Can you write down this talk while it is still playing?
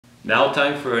Now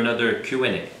time for another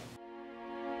Q&A.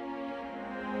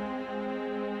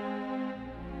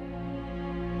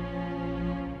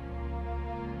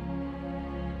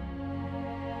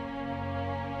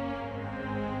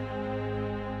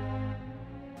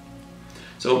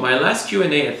 So my last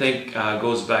Q&A I think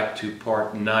goes back to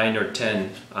part 9 or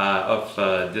 10 of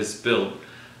this build,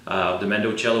 the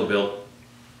mandocello build.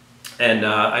 And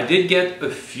I did get a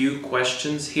few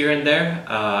questions here and there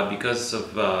because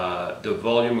of the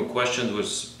volume of questions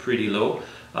was pretty low.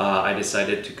 I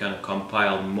decided to kind of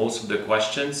compile most of the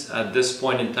questions. At this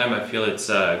point in time, I feel it's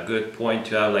a good point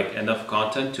to have like enough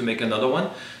content to make another one.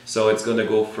 So it's going to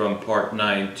go from part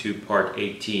 9 to part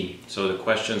 18. So the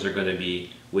questions are going to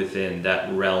be within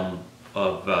that realm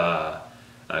of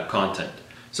content.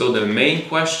 So the main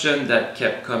question that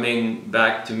kept coming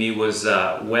back to me was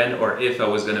when or if I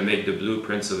was going to make the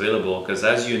blueprints available, because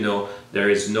as you know, there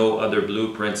is no other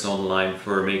blueprints online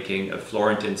for making a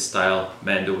Florentine style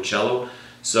mandocello.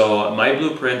 So my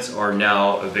blueprints are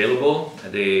now available.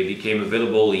 They became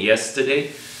available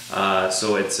yesterday.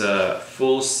 So it's a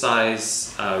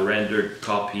full-size rendered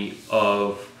copy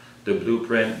of the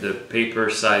blueprint. The paper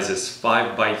size is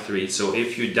 5 by 3. So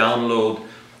if you download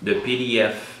the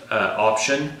PDF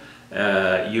option,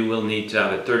 you will need to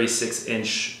have a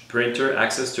 36-inch printer,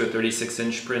 access to a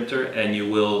 36-inch printer, and you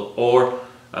will, or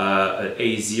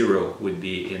A0 would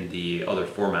be in the other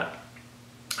format.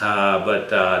 But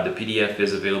the PDF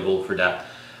is available for that.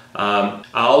 I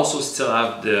also still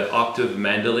have the octave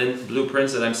mandolin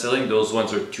blueprints that I'm selling. Those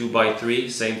ones are 2 by 3,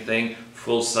 same thing,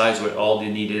 full size with all the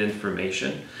needed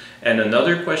information. And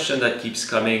another question that keeps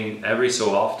coming every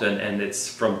so often, and it's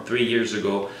from 3 years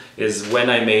ago, is when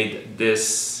I made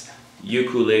this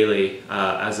ukulele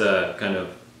as a kind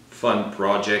of fun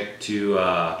project to,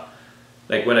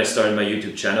 like when I started my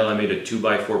YouTube channel, I made a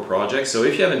 2x4 project. So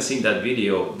if you haven't seen that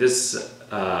video, this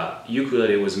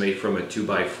ukulele was made from a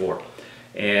 2x4.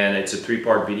 And it's a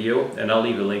 3-part video, and I'll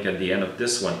leave a link at the end of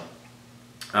this one.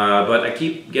 But I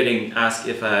keep getting asked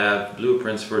if I have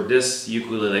blueprints for this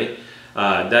ukulele.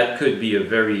 That could be a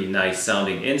very nice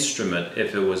sounding instrument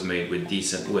if it was made with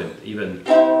decent wood, even.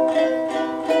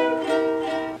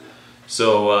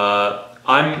 So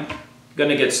I'm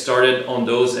gonna get started on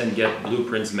those and get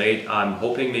blueprints made. I'm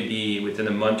hoping maybe within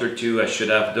a month or two I should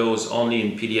have those only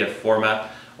in PDF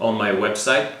format on my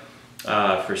website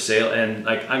for sale, and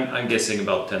like I'm guessing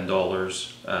about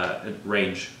 $10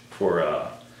 range for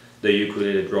the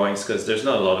ukulele drawings, because there's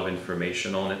not a lot of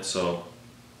information on it, so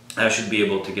I should be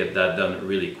able to get that done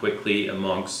really quickly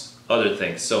amongst other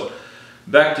things. So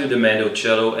back to the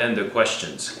mandocello and the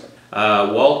questions.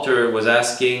 Walter was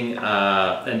asking,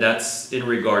 and that's in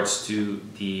regards to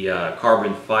the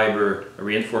carbon fiber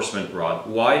reinforcement rod,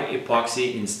 why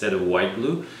epoxy instead of white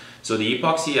glue? So the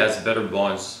epoxy has better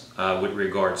bonds with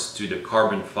regards to the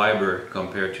carbon fiber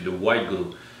compared to the white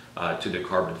glue to the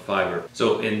carbon fiber.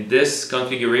 So in this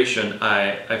configuration,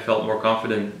 I felt more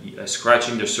confident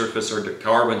scratching the surface or the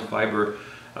carbon fiber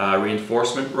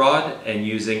reinforcement rod and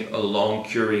using a long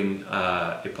curing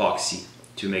epoxy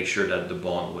to make sure that the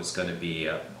bond was going to be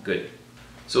good.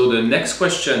 So the next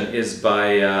question is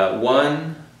by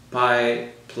One Pi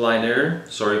Pliner.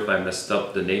 Sorry if I messed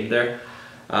up the name there.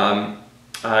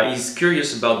 He's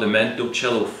curious about the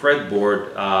mandocello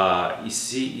fretboard.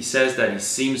 He says that it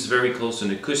seems very close to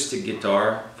an acoustic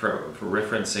guitar, for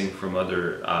referencing from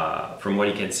other, from what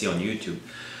he can see on YouTube.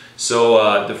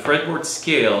 So the fretboard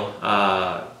scale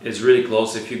is really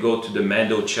close. If you go to the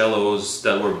mandocellos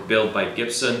that were built by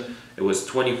Gibson, it was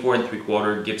 24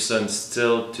 3/4. Gibson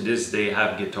still to this day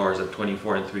have guitars at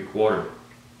 24 3/4.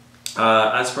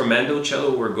 As for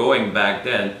mandocello, we're going back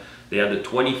then. They had the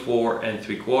 24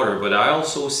 3/4, but I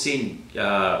also seen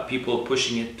people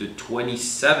pushing it to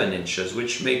 27 inches,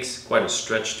 which makes quite a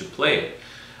stretch to play it.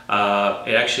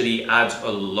 It actually adds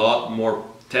a lot more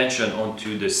tension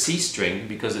onto the C string,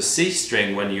 because the C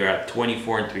string, when you're at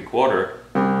 24 3/4,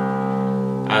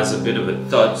 has a bit of a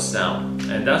thud sound.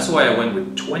 And that's why I went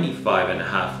with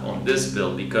 25.5 on this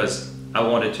build, because I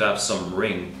wanted to have some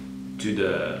ring to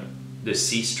the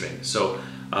C string. So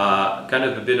kind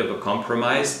of a bit of a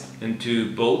compromise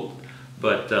into both,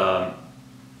 but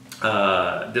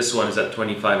this one is at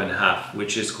 25.5,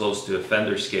 which is close to a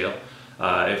Fender scale,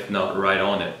 if not right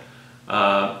on it.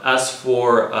 As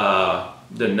for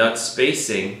the nut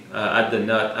spacing, at the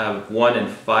nut I have 1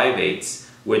 5/8,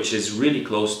 which is really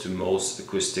close to most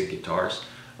acoustic guitars,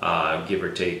 give or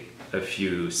take a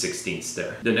few 16ths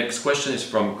there. The next question is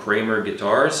from Kramer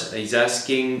Guitars. He's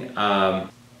asking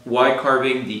why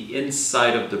carving the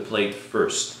inside of the plate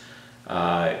first?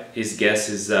 His guess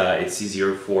is it's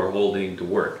easier for holding the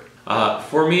work.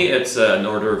 For me, it's an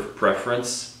order of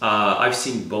preference. I've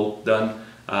seen both done.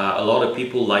 A lot of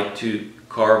people like to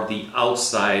carve the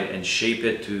outside and shape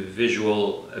it to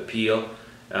visual appeal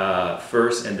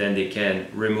first, and then they can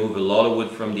remove a lot of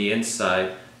wood from the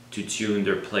inside to tune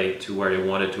their plate to where they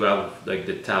want it to have like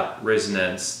the tap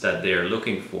resonance that they're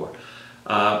looking for.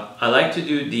 I like to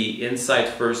do the inside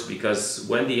first because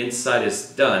when the inside is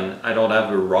done, I don't have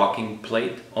a rocking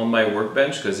plate on my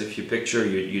workbench, because if you picture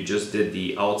you just did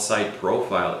the outside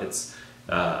profile, it's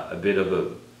a bit of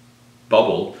a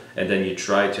bubble, and then you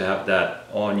try to have that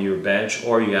on your bench,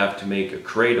 or you have to make a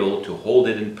cradle to hold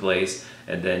it in place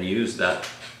and then use that.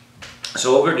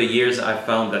 So over the years I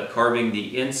found that carving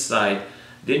the inside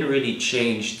didn't really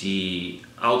change the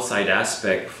outside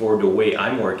aspect for the way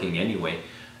I'm working anyway,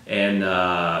 and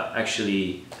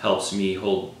actually helps me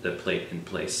hold the plate in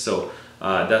place. So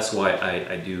that's why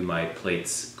I do my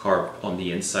plates carved on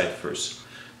the inside first.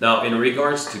 Now, in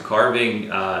regards to carving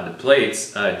the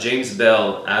plates, James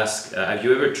Bell asked, have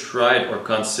you ever tried or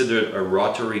considered a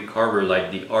rotary carver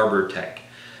like the ArborTech?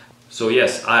 So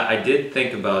yes, I did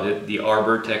think about it. The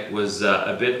ArborTech was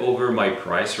a bit over my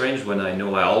price range when I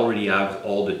know I already have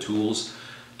all the tools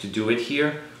to do it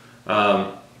here.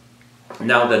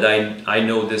 Now that I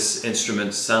know this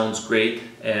instrument sounds great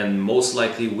and most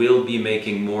likely will be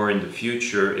making more in the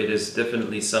future, it is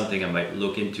definitely something I might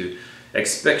look into,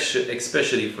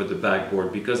 especially for the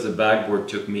backboard, because the backboard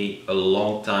took me a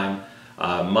long time.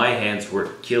 My hands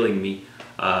were killing me.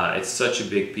 It's such a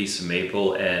big piece of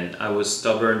maple, and I was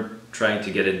stubborn trying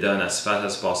to get it done as fast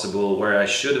as possible, where I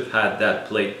should have had that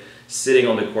plate sitting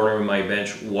on the corner of my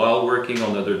bench while working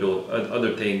on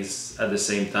other things at the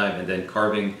same time, and then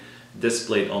carving this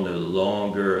plate on a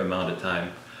longer amount of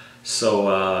time.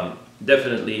 So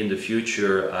definitely in the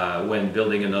future, when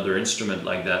building another instrument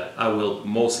like that, I will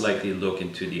most likely look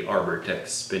into the ArborTech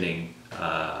spinning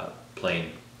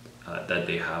plane that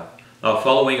they have. Now,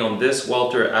 following on this,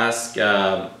 Walter asked,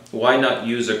 why not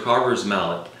use a carver's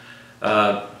mallet?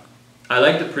 I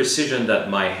like the precision that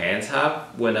my hands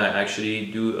have when I actually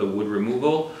do a wood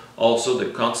removal. Also, the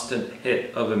constant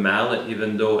hit of a mallet,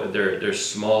 even though they're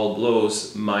small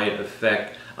blows, might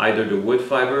affect either the wood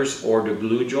fibers or the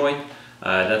glue joint.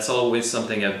 That's always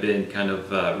something I've been kind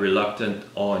of reluctant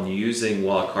on using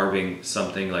while carving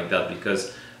something like that,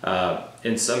 because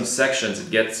in some sections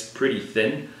it gets pretty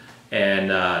thin,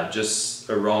 and just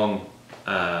a wrong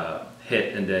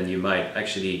hit, and then you might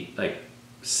actually like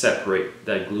separate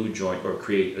that glue joint or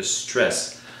create a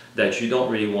stress that you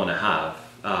don't really want to have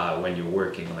when you're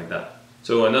working like that.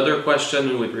 So another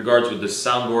question with regards with the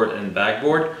soundboard and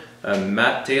backboard,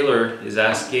 Matt Taylor is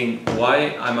asking, why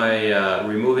am I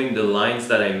removing the lines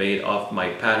that I made off my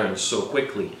pattern so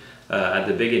quickly at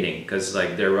the beginning? Because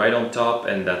like they're right on top,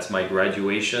 and that's my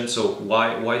graduation. So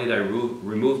why did I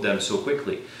remove them so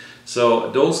quickly? So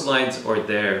those lines are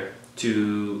there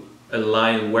to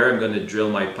align where I'm going to drill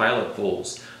my pilot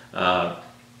holes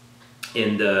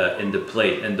in the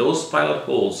plate, and those pilot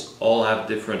holes all have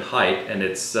different height, and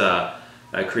it's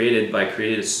created by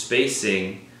creative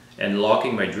spacing and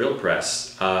locking my drill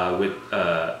press with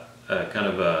a kind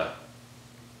of a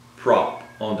prop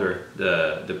under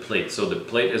the plate. So the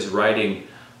plate is riding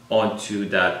onto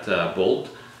that bolt,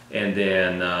 and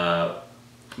then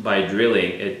by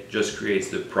drilling it just creates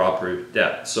the proper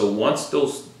depth. So once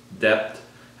those depth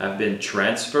have been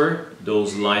transferred,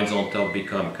 those lines on top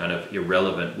become kind of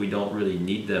irrelevant. We don't really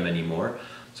need them anymore.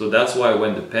 So that's why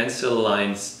when the pencil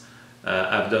lines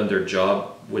have done their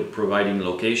job with providing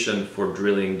location for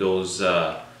drilling those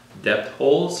depth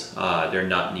holes, they're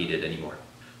not needed anymore.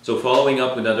 So following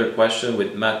up another question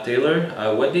with Matt Taylor,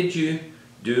 what did you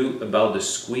do about the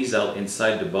squeeze out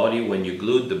inside the body when you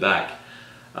glued the back?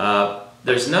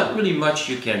 There's not really much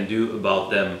you can do about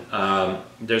them.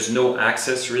 There's no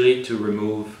access really to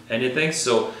remove anything.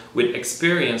 So with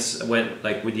experience, with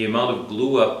the amount of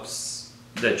glue ups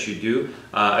that you do,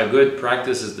 a good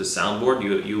practice is the soundboard.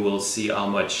 You will see how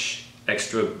much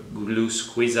extra glue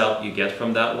squeeze out you get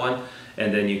from that one,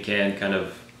 and then you can kind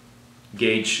of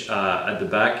gauge at the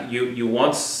back. You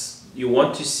want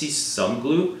to see some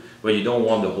glue, but you don't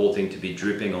want the whole thing to be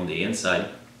dripping on the inside.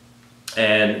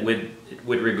 And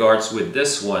with regards with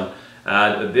this one,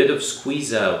 add a bit of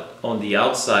squeeze out on the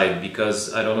outside,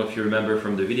 because I don't know if you remember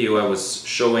from the video, I was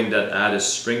showing that I had a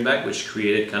spring back which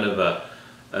created kind of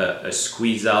a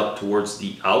squeeze out towards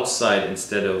the outside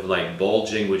instead of like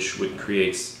bulging, which would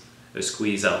create a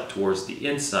squeeze out towards the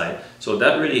inside. So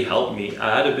that really helped me.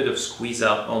 I had a bit of squeeze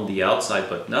out on the outside,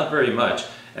 but not very much.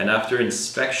 And after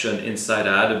inspection inside,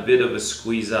 I had a bit of a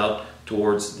squeeze out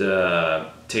towards the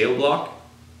tail block.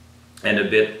 and a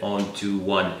bit onto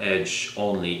one edge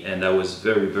only, and that was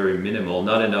very minimal,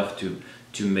 not enough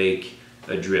to make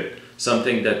a drip.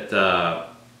 Something that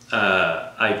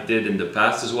I did in the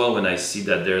past as well, when I see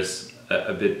that there's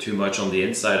a bit too much on the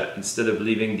inside, instead of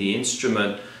leaving the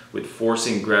instrument with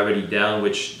forcing gravity down,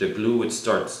 which the glue would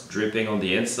start dripping on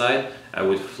the inside, I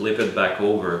would flip it back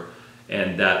over,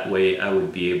 and that way I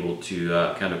would be able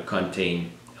to kind of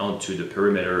contain onto the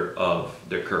perimeter of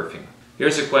the kerfing.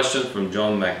 Here's a question from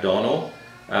John McDonald.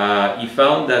 He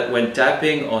found that when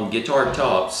tapping on guitar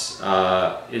tops,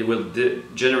 it will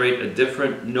generate a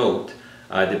different note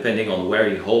depending on where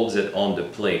he holds it on the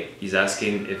plate. He's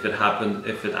asking if it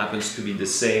happens to be the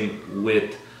same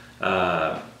with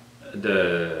the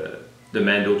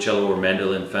mandocello or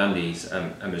mandolin families,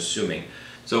 I'm assuming.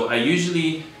 So I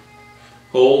usually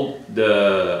hold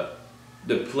the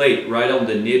plate right on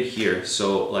the nib here,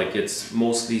 so like it's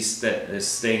mostly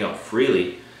staying up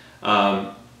freely,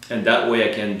 and that way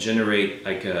I can generate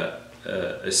like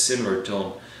a similar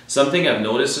tone. Something I've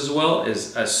noticed as well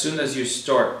is as soon as you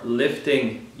start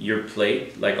lifting your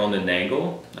plate, like on an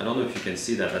angle, I don't know if you can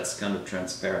see that, that's kind of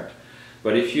transparent,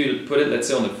 but if you put it, let's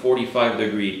say on a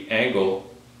 45-degree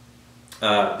angle,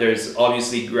 there's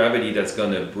obviously gravity that's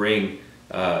going to bring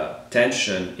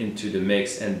tension into the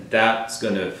mix, and that's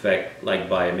going to affect, like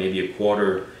by maybe a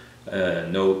quarter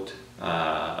note,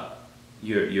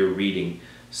 your reading.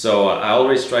 So I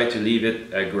always try to leave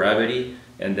it at gravity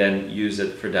and then use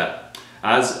it for that.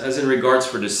 As in regards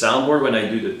for the soundboard, when I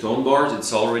do the tone bars,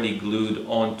 it's already glued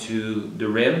onto the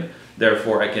rim,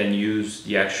 therefore I can use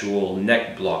the actual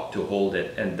neck block to hold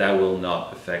it, and that will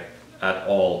not affect at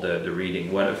all the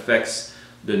reading. What affects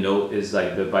the note is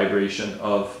like the vibration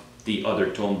of the other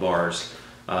tone bars,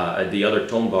 the other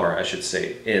tone bar I should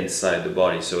say, inside the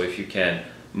body. So if you can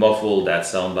muffle that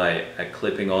sound by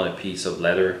clipping on a piece of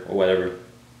leather or whatever,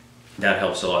 that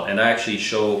helps a lot. And I actually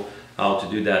show how to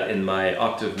do that in my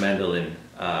octave mandolin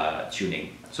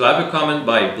tuning. So I have a comment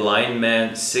by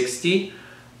blindman60.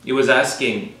 He was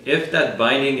asking, if that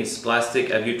binding is plastic,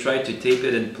 have you tried to tape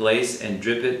it in place and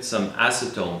drip it some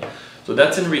acetone? So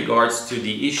that's in regards to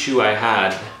the issue I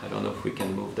had, I don't know if we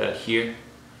can move that here,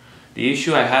 the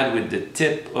issue I had with the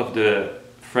tip of the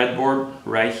fretboard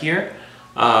right here,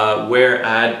 where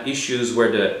I had issues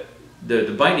where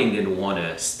the binding didn't want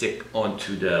to stick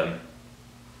onto the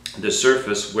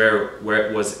surface where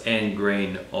it was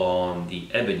ingrained on the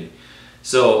ebony.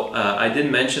 So I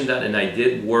did mention that, and I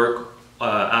did work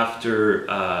afterward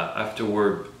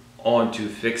onto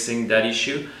fixing that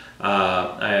issue.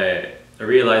 I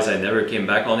realized I never came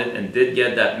back on it and did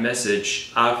get that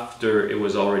message after it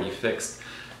was already fixed.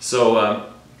 So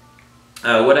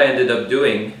what I ended up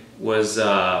doing was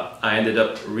I ended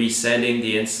up resanding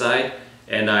the inside,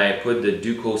 and I put the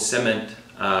Duco cement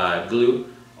glue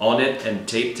on it and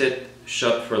taped it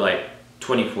shut for like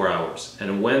 24 hours.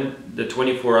 And when the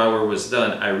 24-hour was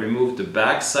done, I removed the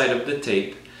back side of the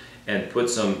tape and put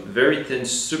some very thin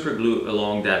super glue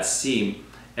along that seam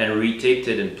and retaped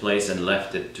it in place and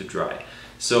left it to dry.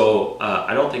 So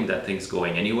I don't think that thing's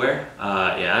going anywhere.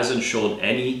 It hasn't shown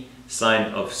any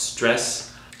sign of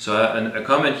stress. So a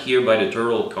comment here by the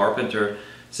Turtle Carpenter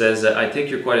says that I think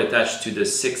you're quite attached to the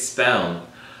 6 pound.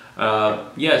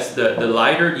 Yes, the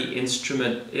lighter the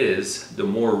instrument is, the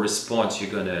more response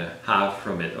you're going to have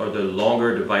from it, or the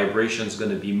longer the vibration is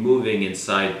going to be moving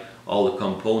inside all the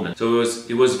components. So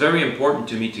it was very important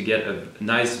to me to get a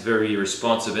nice, very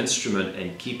responsive instrument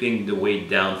and keeping the weight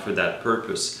down for that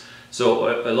purpose.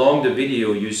 So along the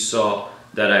video you saw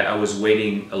that I was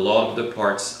weighting a lot of the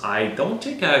parts. I don't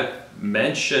think I've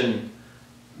mentioned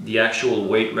the actual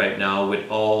weight right now with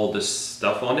all the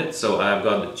stuff on it. So I've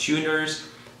got the tuners,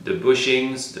 the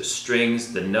bushings, the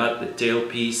strings, the nut, the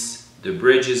tailpiece, the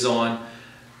bridge is on.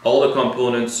 All the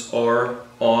components are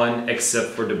on except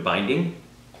for the binding.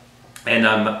 And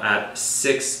I'm at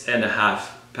 6.5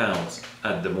 pounds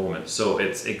at the moment. So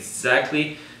it's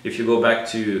exactly, if you go back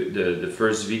to the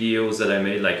first videos that I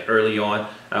made like early on,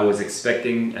 I was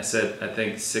expecting, I said, I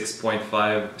think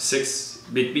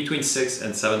 6.5, between 6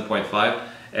 and 7.5,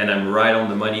 and I'm right on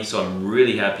the money. So I'm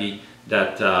really happy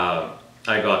that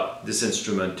I got this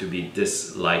instrument to be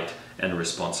this light and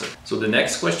responsive. So the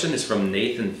next question is from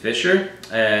Nathan Fisher,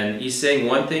 and he's saying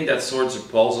one thing that sort of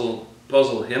puzzle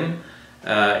him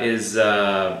is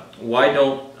why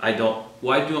don't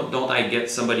I get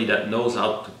somebody that knows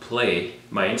how to play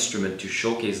my instrument to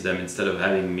showcase them instead of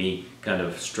having me kind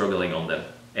of struggling on them.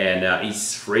 And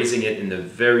he's phrasing it in a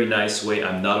very nice way.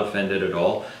 I'm not offended at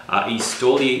all. He's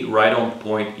totally right on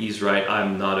point. He's right.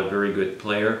 I'm not a very good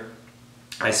player.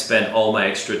 I spend all my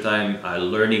extra time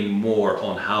learning more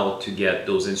on how to get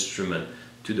those instruments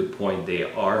to the point they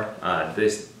are.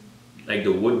 This, like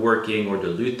the woodworking or the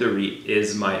lutherie,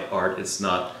 is my art. It's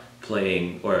not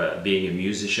playing or being a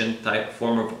musician type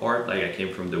form of art. Like I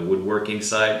came from the woodworking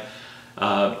side.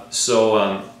 Why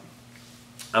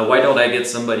don't I get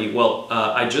somebody? Well,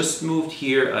 I just moved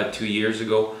here 2 years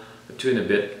ago, 2 and a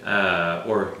bit,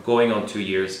 or going on 2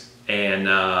 years, and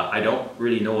I don't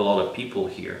really know a lot of people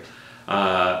here.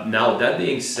 Now that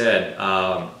being said,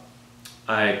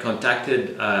 I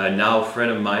contacted now a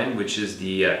friend of mine, which is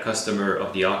the customer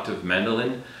of the octave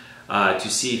mandolin, to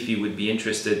see if he would be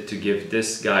interested to give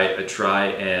this guy a try,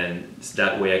 and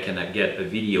that way I can get a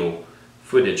video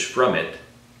footage from it.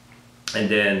 And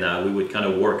then we would kind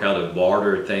of work out a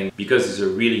barter thing, because he's a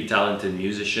really talented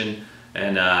musician,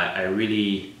 and I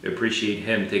really appreciate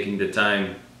him taking the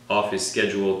time off his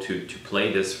schedule to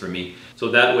play this for me. So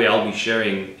that way I'll be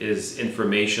sharing his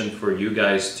information for you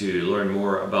guys to learn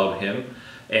more about him.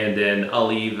 And then I'll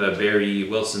leave Barry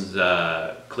Wilson's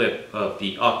clip of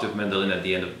the octave mandolin at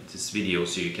the end of this video,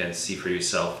 so you can see for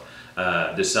yourself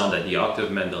the sound that the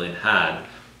octave mandolin had.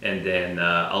 And then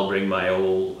I'll bring my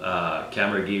whole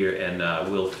camera gear, and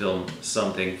we'll film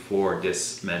something for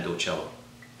this mandocello.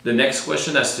 The next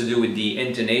question has to do with the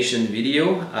intonation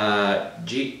video.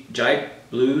 Jipe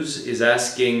Blues is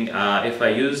asking if I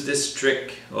use this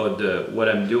trick or what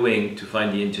I'm doing to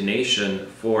find the intonation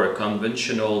for a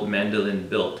conventional mandolin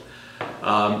build.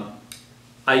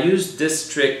 I use this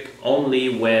trick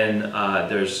only when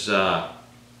there's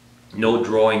no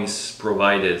drawings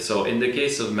provided. So in the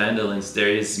case of mandolins, there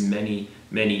is many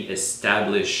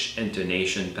established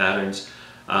intonation patterns.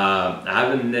 I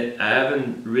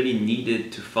haven't really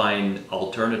needed to find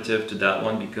alternative to that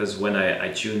one, because when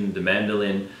I tune the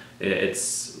mandolin,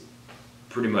 it's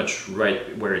pretty much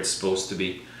right where it's supposed to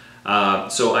be.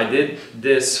 So I did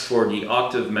this for the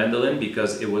octave mandolin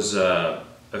because it was a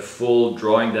full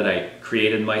drawing that I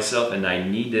created myself, and I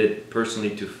needed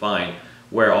personally to find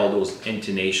where all those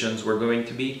intonations were going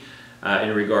to be.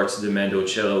 In regards to the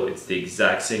mandocello, it's the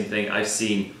exact same thing. I've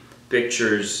seen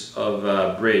pictures of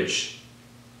a bridge,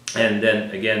 and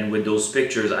then again with those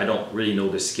pictures I don't really know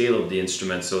the scale of the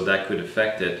instrument, so that could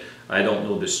affect it. I don't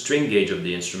know the string gauge of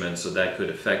the instrument, so that could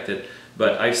affect it.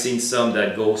 But I've seen some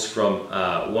that goes from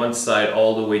one side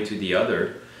all the way to the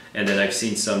other, and then I've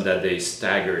seen some that they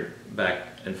staggered back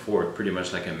and forth pretty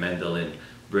much like a mandolin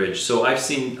bridge. So I've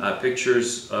seen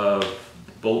pictures of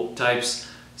both types.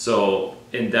 So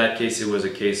in that case, it was a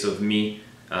case of me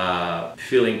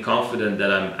feeling confident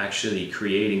that I'm actually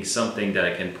creating something that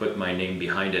I can put my name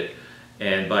behind it.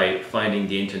 And by finding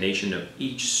the intonation of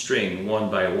each string one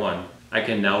by one, I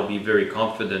can now be very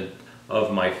confident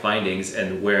of my findings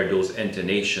and where those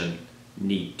intonations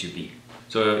need to be.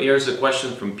 So here's a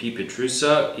question from P.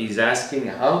 Petrusa. He's asking,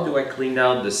 how do I clean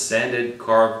out the sanded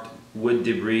carved wood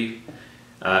debris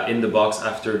in the box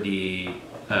after the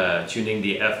tuning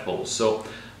the F-holes? So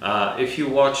if you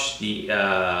watch the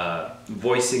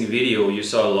voicing video, you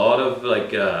saw a lot of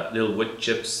like little wood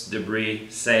chips, debris,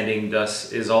 sanding,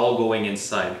 dust is all going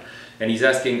inside. And he's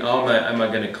asking, how am I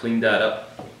going to clean that up?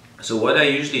 So what I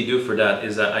usually do for that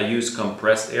is that I use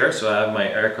compressed air. So I have my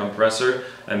air compressor.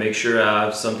 I make sure I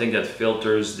have something that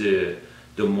filters the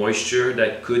moisture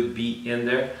that could be in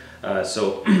there.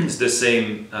 So it's the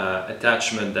same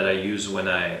attachment that I use when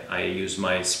I use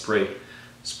my spray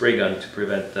gun to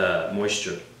prevent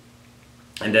moisture.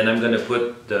 And then I'm going to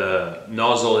put the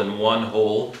nozzle in one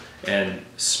hole and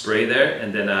spray there,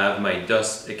 and then I have my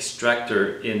dust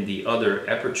extractor in the other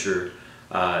aperture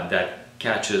that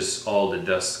catches all the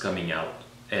dust coming out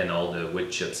and all the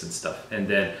wood chips and stuff. And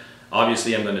then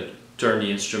obviously I'm going to turn the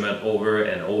instrument over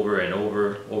and over and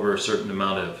over a certain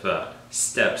amount of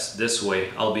steps. This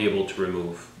way I'll be able to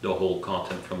remove the whole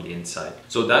content from the inside.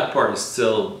 So that part is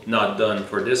still not done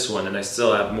for this one, and I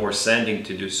still have more sanding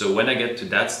to do. So when I get to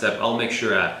that step, I'll make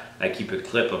sure I keep a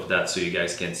clip of that so you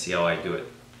guys can see how I do it.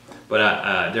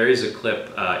 But there is a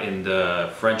clip in the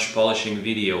French polishing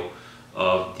video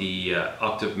of the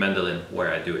octave mandolin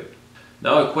where I do it.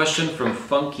 Now a question from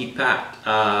Funky Pat.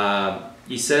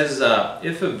 He says,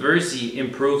 if a Verzi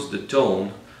improves the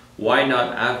tone, why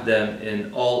not have them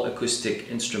in all acoustic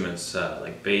instruments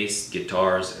like bass,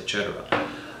 guitars, etc.?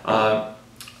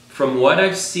 From what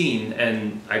I've seen,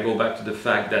 and I go back to the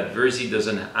fact that Verzi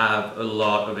doesn't have a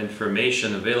lot of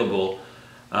information available,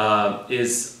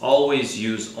 is always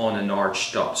used on an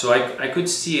arch top. So I could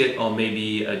see it on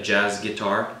maybe a jazz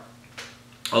guitar.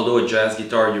 Although a jazz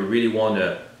guitar, you really want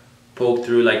to poke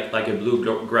through like a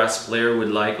bluegrass player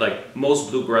would like most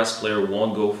bluegrass player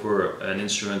won't go for an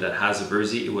instrument that has a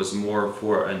Verzi. It was more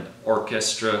for an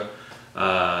orchestra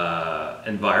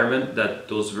environment that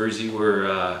those Verzi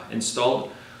were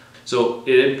installed. So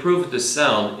it improved the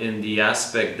sound in the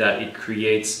aspect that it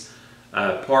creates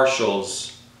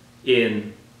partials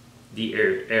in the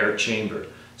air chamber.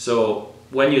 So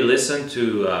when you listen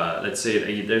to, let's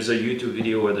say there's a YouTube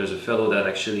video where there's a fellow that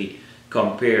actually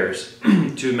compares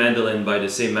two mandolin by the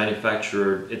same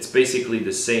manufacturer. It's basically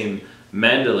the same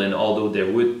mandolin, although there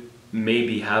would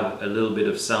maybe have a little bit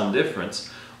of sound difference.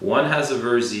 One has a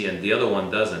Verzi and the other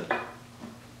one doesn't.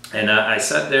 And I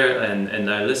sat there and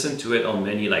I listened to it on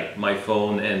many, like my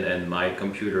phone and my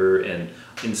computer and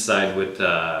inside with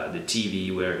the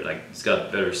TV where like it's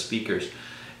got better speakers.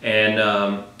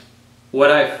 And what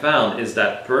I found is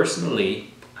that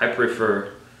personally I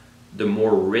prefer the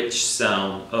more rich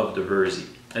sound of the Verzi.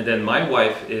 And then my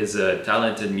wife is a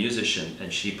talented musician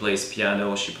and she plays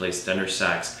piano, she plays tenor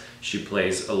sax, she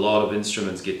plays a lot of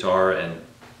instruments, guitar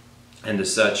and the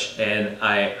such. And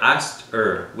I asked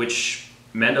her which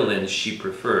mandolin she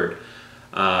preferred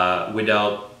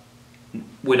without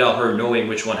her knowing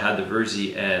which one had the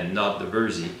Verzi and not the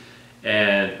Verzi.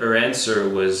 And her answer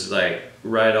was like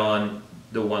right on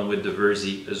the one with the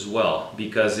Verzi as well,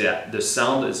 because yeah, the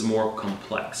sound is more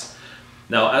complex.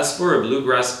 Now, as for a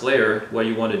bluegrass player, what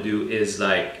you want to do is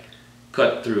like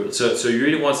cut through. So you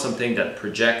really want something that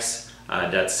projects,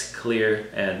 that's clear,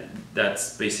 and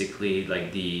that's basically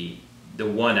like the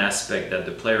one aspect that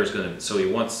the player is going to. So he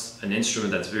wants an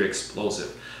instrument that's very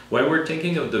explosive. When we're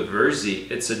thinking of the Verzi,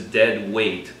 it's a dead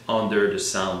weight under the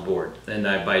soundboard, and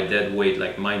by dead weight,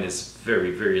 like mine is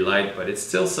very, very light, but it's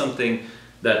still something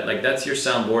that like that's your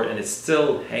soundboard and it's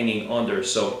still hanging under.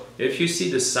 So if you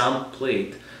see the sound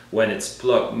plate when it's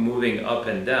plugged moving up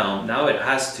and down, now it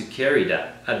has to carry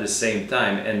that at the same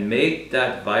time and make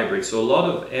that vibrate. So a lot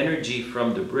of energy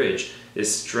from the bridge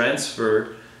is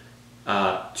transferred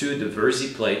to the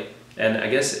Verzi plate, and I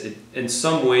guess it in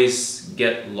some ways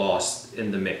get lost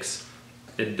in the mix.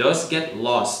 It does get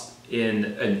lost in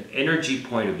an energy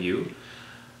point of view.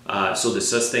 So the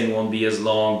sustain won't be as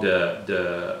long,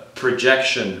 the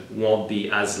projection won't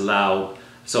be as loud.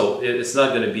 So it's not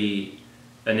going to be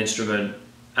an instrument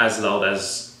as loud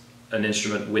as an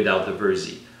instrument without the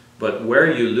Verzi. But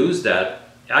where you lose that,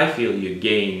 I feel you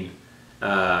gain,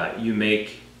 you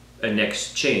make an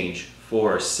exchange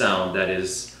for sound that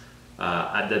is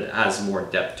that has more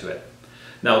depth to it.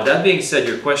 Now that being said,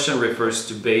 your question refers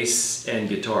to bass and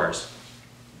guitars.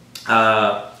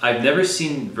 I've never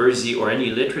seen Verzi or any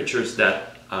literatures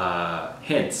that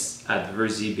hints at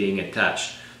Verzi being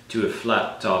attached to a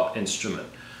flat top instrument.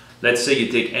 Let's say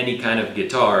you take any kind of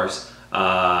guitars,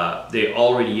 they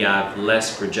already have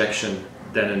less projection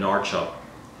than an arch up.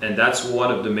 And that's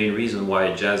one of the main reasons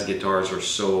why jazz guitars are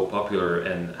so popular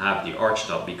and have the arch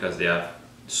top, because they have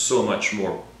so much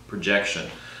more projection.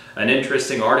 An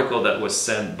interesting article that was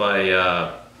sent by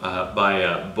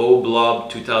Bo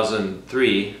Blob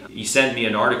 2003, he sent me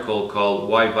an article called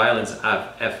Why Violins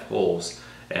Have F-Holes,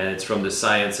 and it's from the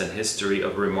Science and History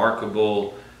of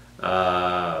Remarkable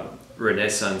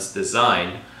Renaissance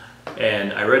Design.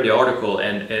 And I read the article,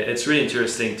 and it's really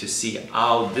interesting to see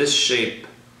how this shape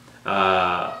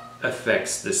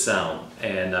affects the sound.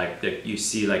 And like you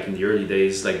see, like in the early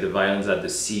days, like the violins had the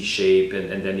C shape,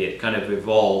 and then it kind of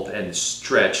evolved and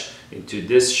stretched into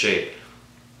this shape.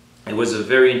 It was a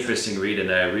very interesting read,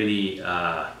 and I really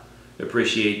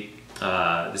appreciate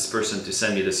this person to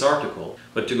send me this article.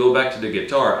 But to go back to the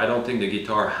guitar, I don't think the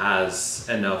guitar has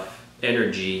enough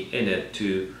energy in it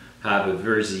to have a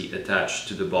Verzi attached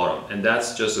to the bottom. And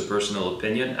that's just a personal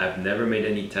opinion. I've never made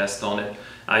any test on it.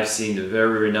 I've seen the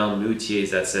very renowned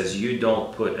luthiers that says you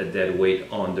don't put a dead weight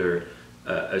under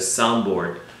a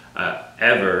soundboard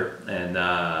ever. And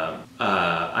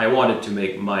I wanted to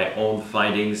make my own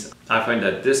findings. I find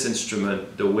that this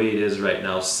instrument, the way it is right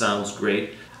now, sounds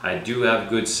great. I do have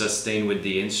good sustain with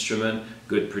the instrument,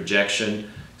 good projection.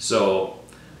 So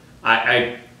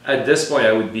at this point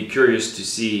I would be curious to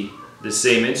see the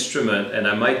same instrument, and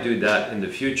I might do that in the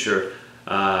future,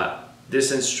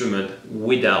 this instrument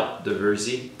without the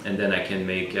Verzi, and then I can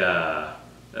make a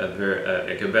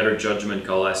better judgment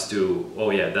call as to, oh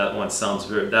yeah, that one sounds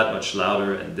that much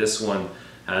louder, and this one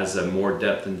has more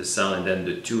depth in the sound, and then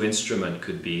the two instruments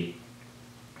could be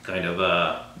kind of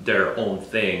their own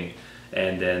thing,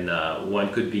 and then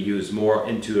one could be used more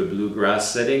into a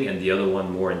bluegrass setting and the other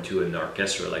one more into an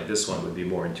orchestra. Like this one would be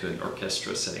more into an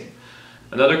orchestra setting.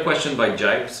 Another question by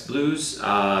Jipes Blues.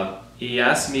 He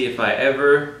asked me if I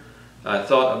ever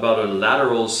thought about a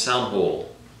lateral sound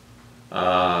hole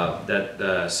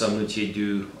that some luthiers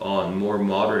do on more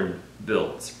modern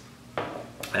builds.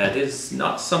 It is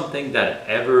not something that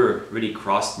ever really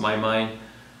crossed my mind.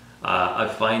 I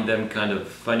find them kind of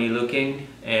funny looking,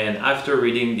 and after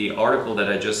reading the article that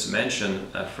I just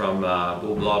mentioned from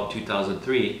Blog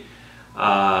 2003,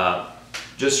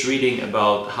 just reading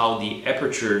about how the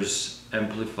apertures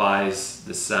amplifies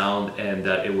the sound and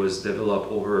that it was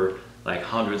developed over like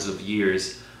hundreds of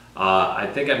years, I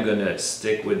think I'm gonna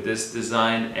stick with this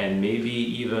design and maybe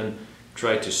even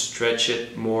try to stretch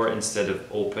it more instead of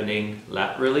opening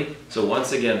laterally. So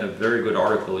once again, a very good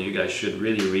article. You guys should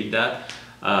really read that.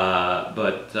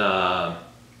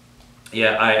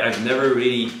 Yeah, I've never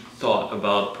really thought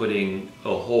about putting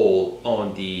a hole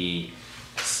on the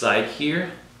side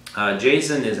here.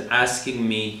 Jason is asking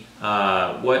me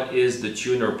what is the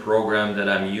tuner program that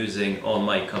I'm using on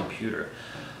my computer.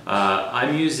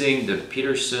 I'm using the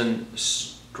Peterson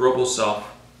Strobosoft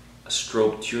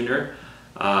strobe tuner.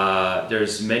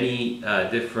 There's many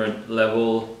different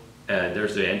level.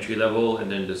 There's the entry level, and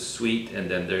then the suite, and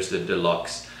then there's the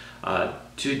deluxe.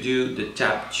 To do the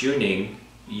tap tuning,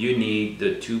 you need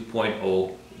the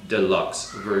 2.0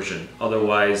 deluxe version.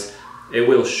 Otherwise, it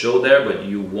will show there, but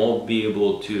you won't be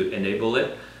able to enable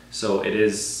it. So it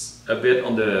is a bit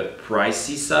on the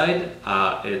pricey side.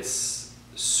 It's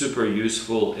super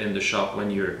useful in the shop when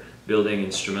you're building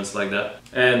instruments like that.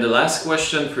 And the last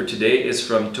question for today is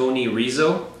from Tony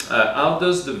Rizzo. How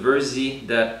does the Verzi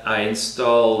that I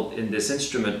installed in this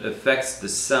instrument affects the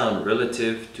sound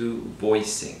relative to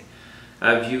voicing?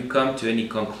 Have you come to any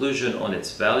conclusion on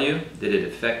its value? Did it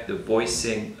affect the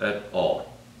voicing at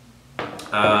all?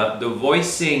 The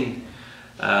voicing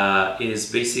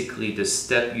is basically the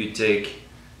step you take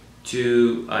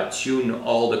to tune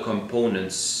all the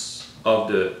components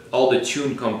of all the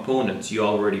tune components you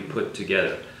already put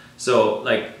together. So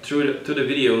like through the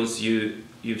videos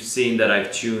you've seen that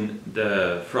I've tuned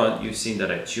the front, you've seen that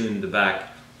I've tuned the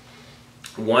back.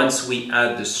 Once we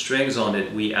add the strings on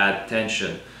it, we add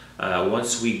tension.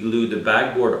 Once we glue the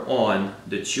backboard on,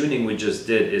 the tuning we just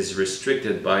did is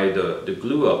restricted by the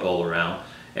glue up all around,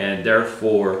 and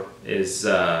therefore is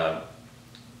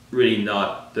really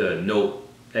not the note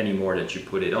anymore that you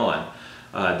put it on.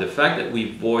 The fact that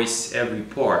we voice every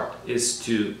part is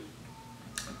to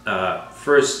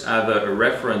first have a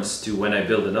reference to when I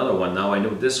build another one. Now I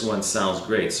know this one sounds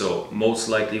great, so most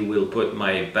likely we'll put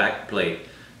my back plate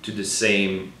to the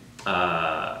same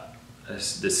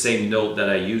note that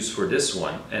I use for this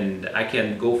one, and I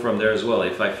can go from there as well.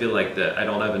 If I feel like that I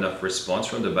don't have enough response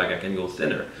from the back, I can go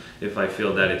thinner. If I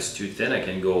feel that it's too thin, I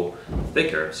can go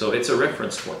thicker. So it's a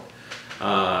reference point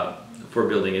for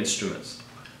building instruments.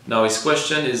 Now his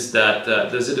question is that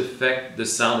does it affect the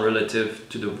sound relative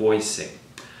to the voicing?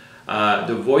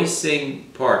 The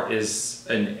voicing part is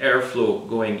an airflow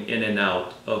going in and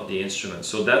out of the instrument,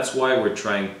 so that's why we're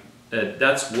trying.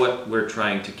 That's what we're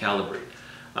trying to calibrate.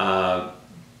 A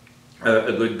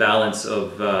good balance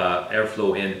of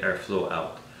airflow in, airflow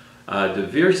out. The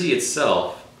Verzi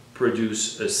itself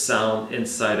produces a sound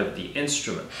inside of the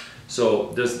instrument.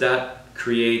 So does that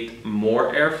create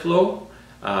more airflow?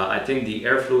 I think the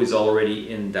airflow is already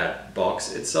in that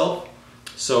box itself.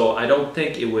 So I don't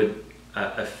think it would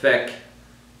affect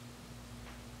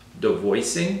the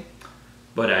voicing,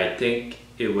 but I think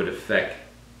it would affect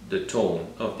the tone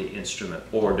of the instrument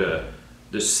or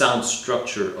the sound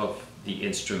structure of the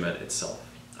instrument itself.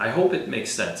 I hope it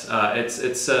makes sense.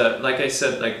 It's like I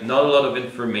said, like not a lot of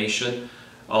information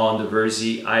on the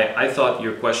Verzi. I thought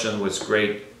your question was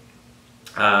great.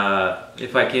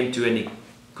 If I came to any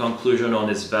conclusion on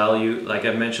its value, like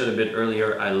I mentioned a bit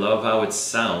earlier, I love how it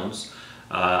sounds.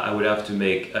 I would have to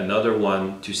make another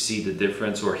one to see the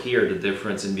difference or hear the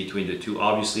difference in between the two.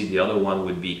 Obviously the other one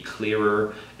would be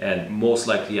clearer and most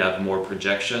likely have more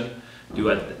projection.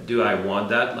 Do I want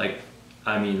that? Like,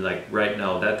 I mean, like right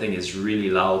now that thing is really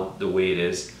loud the way it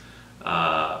is.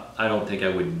 I don't think I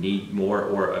would need more,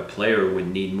 or a player would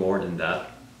need more than that.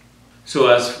 So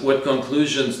as what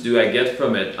conclusions do I get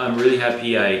from it? I'm really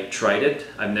happy I tried it.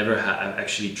 I've never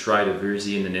actually tried a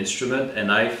Verzi in an instrument,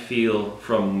 and I feel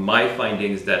from my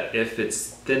findings that if it's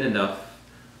thin enough,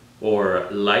 or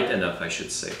light enough I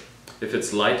should say, if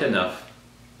it's light enough,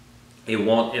 it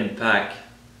won't impact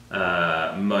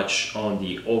much on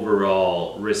the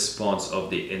overall response of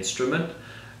the instrument.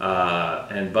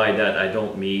 And by that I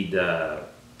don't mean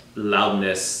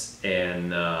loudness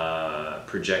and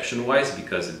projection wise,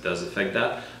 because it does affect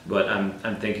that, but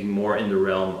I'm thinking more in the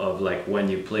realm of like when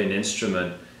you play an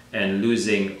instrument and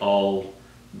losing all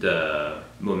the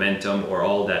momentum or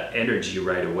all that energy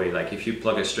right away. Like if you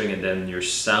plug a string and then your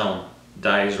sound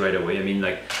dies right away. I mean,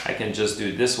 like I can just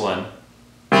do this one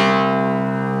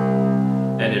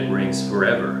and it rings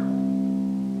forever.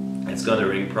 It's gonna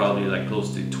ring probably like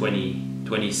close to 20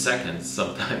 20 seconds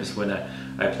sometimes when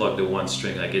I plug the one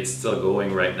string, like it's still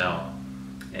going right now.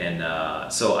 And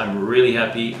so I'm really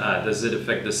happy. Does it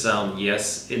affect the sound?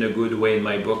 Yes, in a good way in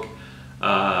my book.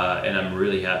 And I'm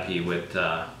really happy with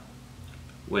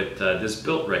this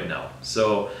build right now.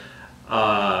 So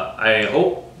I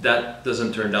hope that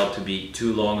doesn't turn out to be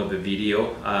too long of a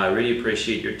video. I really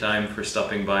appreciate your time for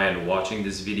stopping by and watching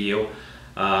this video.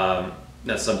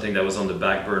 That's something that was on the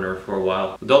back burner for a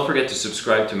while. Don't forget to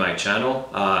subscribe to my channel.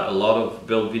 A lot of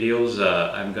build videos.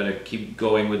 I'm gonna keep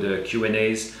going with the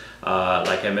Q&As.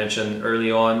 Like I mentioned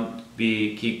early on,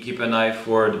 keep an eye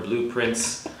for the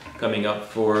blueprints coming up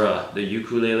for the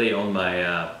ukulele on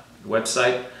my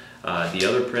website. The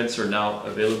other prints are now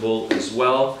available as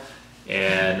well.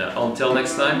 And until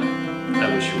next time, I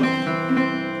wish you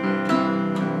well.